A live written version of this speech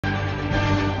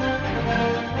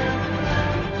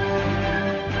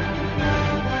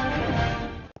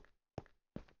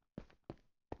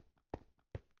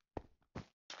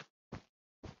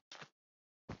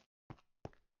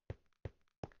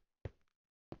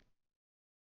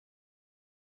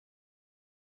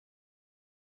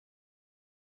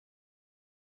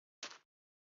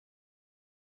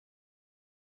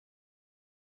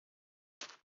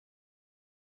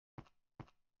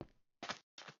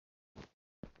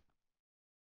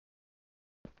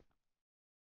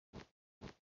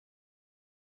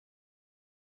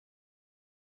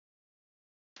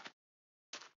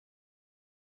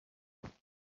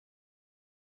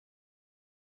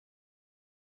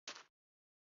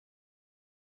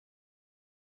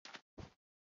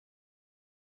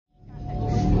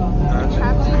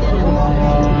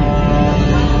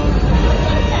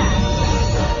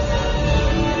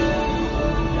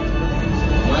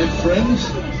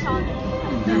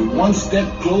one step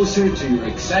closer to your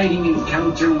exciting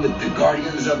encounter with the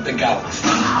Guardians of the Galaxy.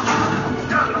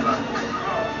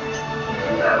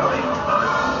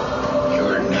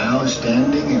 You're now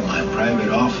standing in my private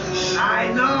office.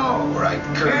 I know. Where I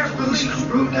carefully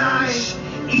scrutinize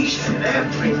each and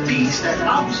every piece that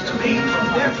comes to me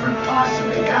from different parts of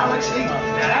the galaxy.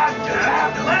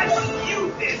 Let's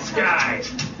mute this guy.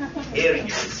 Hearing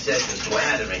your incessant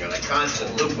blathering on a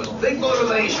constant loop was big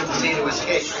motivation for me to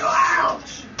escape. Ow!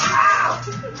 Ow!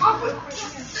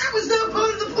 That was not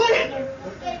part of the plan.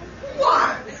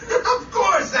 What? Of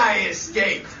course I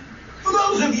escaped. For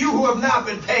those of you who have not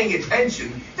been paying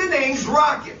attention, the name's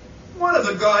Rocket, one of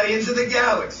the Guardians of the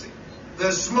Galaxy.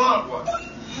 The smart one.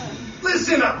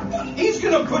 Listen up. He's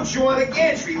gonna put you on a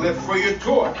gantry lift for your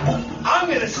tour. I'm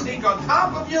gonna sneak on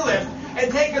top of your lift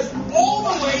and take us all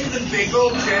the way to the big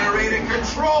old generator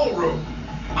control room.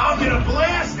 I'm gonna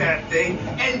blast that thing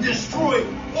and destroy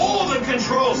all the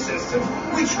control systems,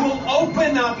 which will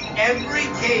open up every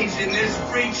cage in this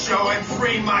freak show and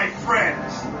free my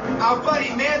friends. Our buddy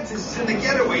Mantis is in the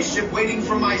getaway ship waiting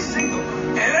for my signal,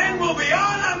 and then we'll be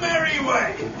on our merry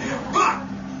way. But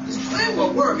this plan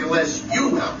won't work unless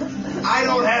you help. I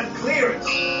don't have clearance.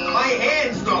 My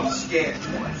hands don't scan.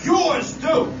 Yours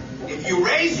do. If you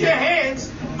raise your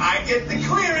hands, I get the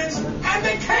clearance and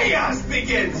the chaos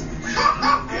begins.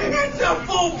 It's a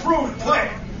foolproof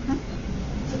plan.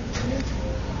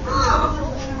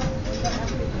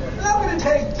 I'm gonna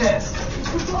take this.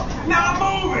 Now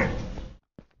move it.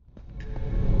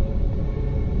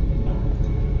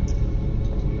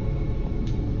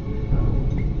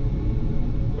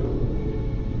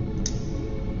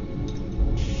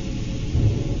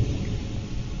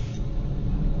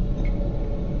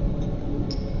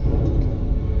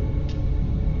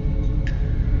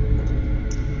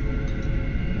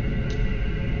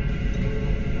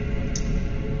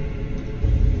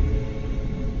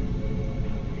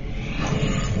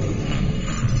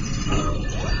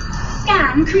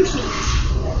 Scan complete.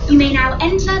 You may now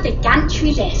enter the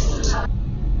gantry lift.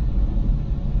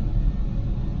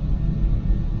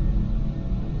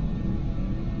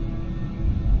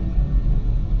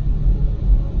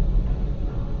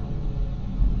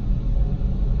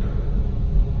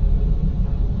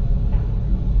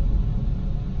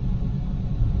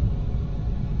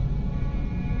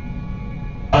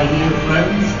 My dear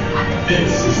friends,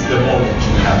 this is the moment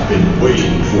you have been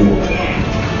waiting for.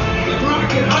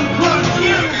 Rocket, unplug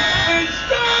you and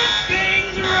start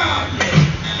things rocking.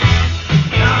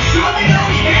 Now show me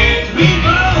those hands,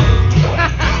 people.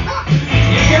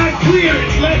 You got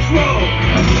clearance, let's roll.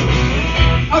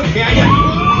 Okay, I got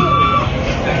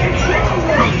the control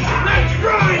room. Let's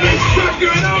fry this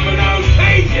sucker and open those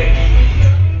pages.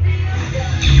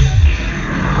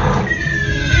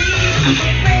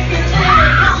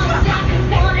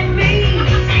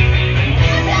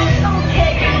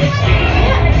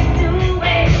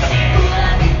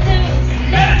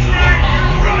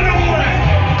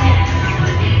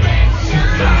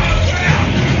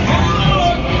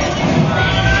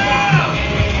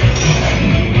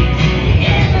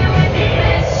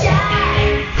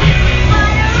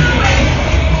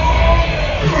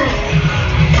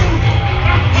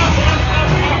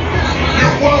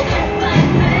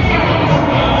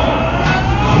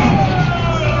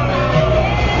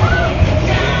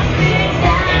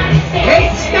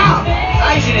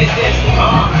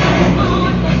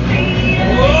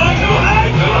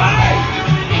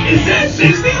 Is that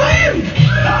Disneyland?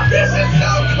 This is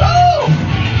so cool!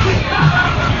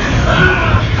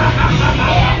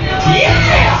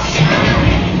 Yeah!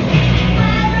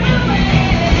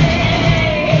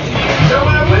 So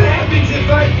what happens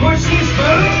if I push this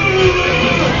button?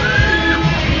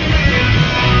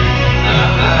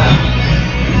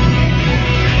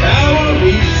 How are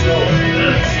we sure?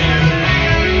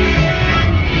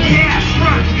 Yes,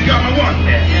 right, you got my walk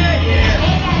there.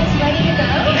 Yeah. Ready to go?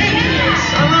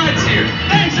 All right, here.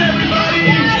 Thanks, everybody.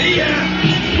 See ya.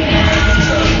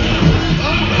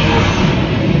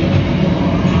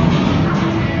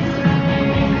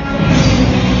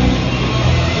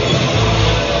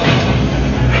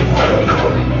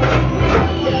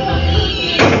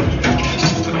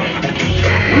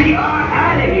 We are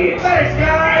out of here. Thanks,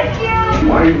 guys.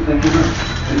 Why are you thinking this?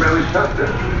 They barely touched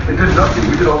it. They did nothing.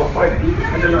 We did all the fighting.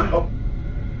 And they're not helping.